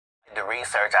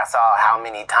research, I saw how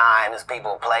many times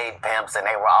people played pimps, and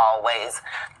it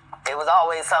was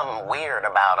always something weird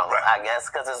about them, right. I guess,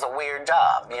 because it's a weird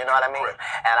job, you know what I mean? Right.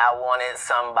 And I wanted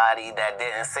somebody that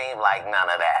didn't seem like none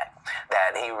of that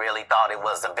he really thought it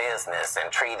was a business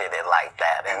and treated it like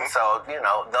that. And so,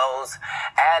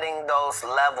 adding those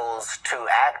levels to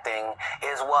acting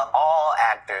is what all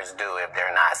actors do if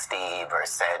they're not Steve or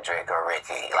Cedric or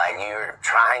Ricky. Like, you're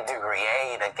trying to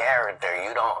create a character.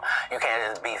 You can't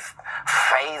just be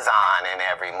Faison in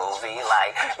every movie.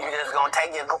 Like, you're just gonna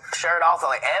take your shirt off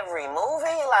on every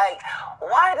movie? Like,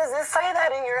 why does it say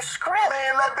that in your script?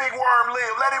 Man, let Big Worm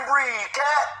live. Let him breathe,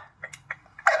 Katt.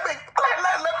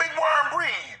 Let Big Worm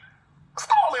breathe.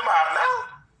 Stall him out now.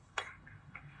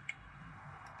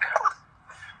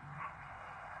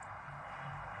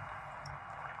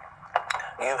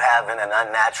 You having an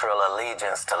unnatural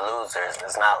allegiance to losers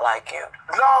is not like you.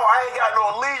 No, I ain't got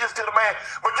no allegiance to the man.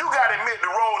 But you got to admit the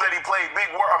role that he played,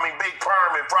 Big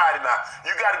Perm in Friday Night.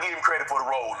 You got to give him credit for the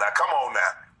role. Now, come on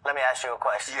now. Let me ask you a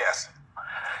question. Yes.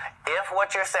 If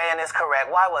what you're saying is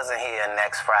correct, why wasn't he in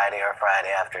next Friday or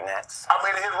Friday after next? I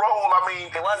mean, his role,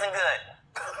 It wasn't good.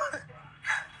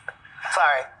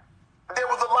 Sorry. There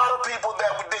was a lot of people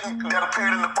that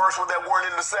appeared in the first one that weren't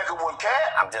in the second one,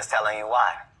 Katt. I'm just telling you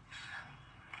why.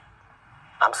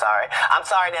 I'm sorry. I'm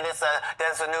sorry that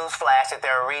there's a news flash that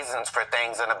there are reasons for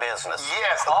things in a business.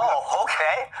 Yes. Oh,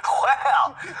 okay.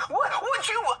 Well, why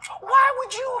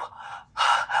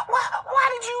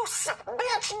did you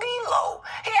bench D-Lo?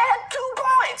 He had 2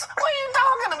 points. What are you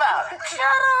talking about?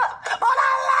 Shut up. But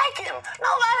I like him.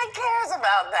 Nobody cares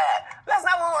about that. That's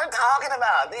not what we're talking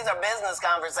about. These are business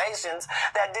conversations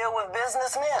that deal with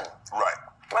businessmen. Right.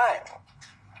 Right.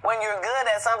 When you're good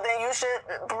at something, you should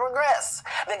progress.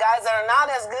 The guys that are not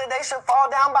as good, they should fall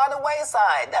down by the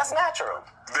wayside. That's natural.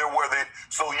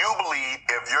 So you believe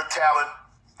if your talent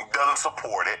doesn't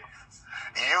support it,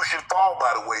 you should fall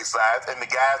by the wayside, and the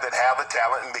guys that have the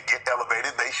talent and they get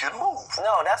elevated, they should move.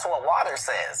 No, that's what water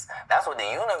says. That's what the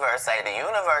universe say. The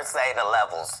universe say the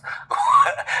levels.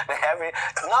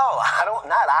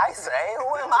 Not I say.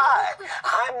 Who am I?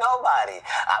 I'm nobody.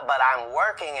 But I'm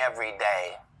working every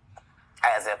day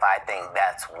as if I think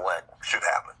that's what should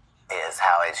happen. Is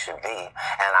how it should be.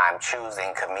 And I'm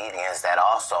choosing comedians that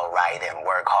also write and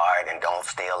work hard and don't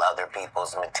steal other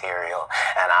people's material.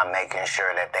 And I'm making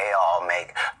sure that they all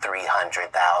make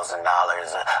 $300,000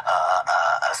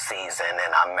 a season.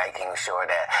 And I'm making sure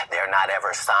that they're not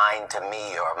ever signed to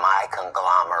me or my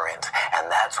conglomerate.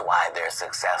 And that's why they're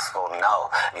successful.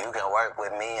 No, you can work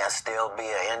with me and still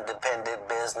be an independent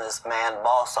businessman,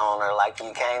 boss owner like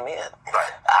you came in.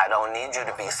 Right. I don't need you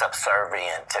to be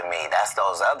subservient to me. That's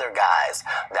those other guys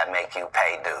that make you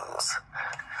pay dues.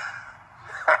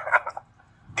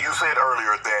 You said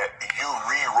earlier that you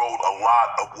rewrote a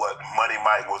lot of what Money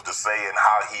Mike was to say and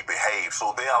how he behaved.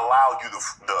 So they allowed you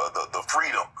the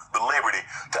freedom, the liberty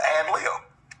to ad lib.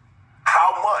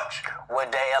 How much? Would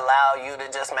they allow you to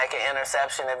just make an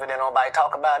interception if didn't nobody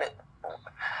talk about it?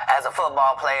 As a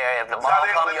football player, if the ball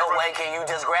comes your way, can you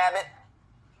just grab it?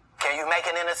 Can you make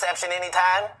an interception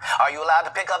anytime? Are you allowed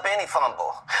to pick up any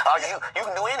fumble? You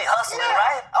can do any hustling,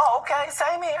 right? Oh, okay.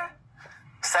 Same here.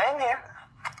 Same here.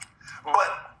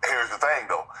 But here's the thing,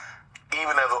 though.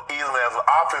 Even as an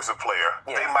offensive player,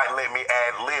 they might let me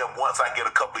ad lib once I get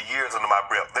a couple of years under my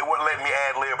belt. They wouldn't let me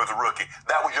ad lib as a rookie.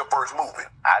 That was your first movie.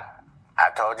 I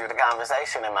told you the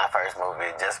conversation in my first movie.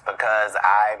 Just because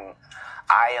I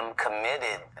am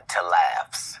committed to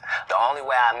laughs. The only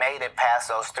way I made it past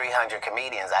those 300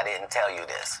 comedians, I didn't tell you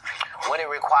this. What it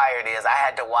required is I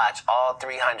had to watch all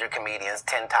 300 comedians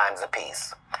 10 times a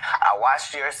piece. I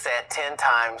watched your set 10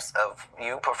 times of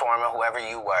you performing, whoever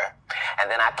you were, and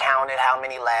then I counted how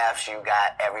many laughs you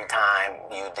got every time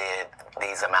you did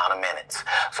these amount of minutes.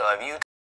 So if you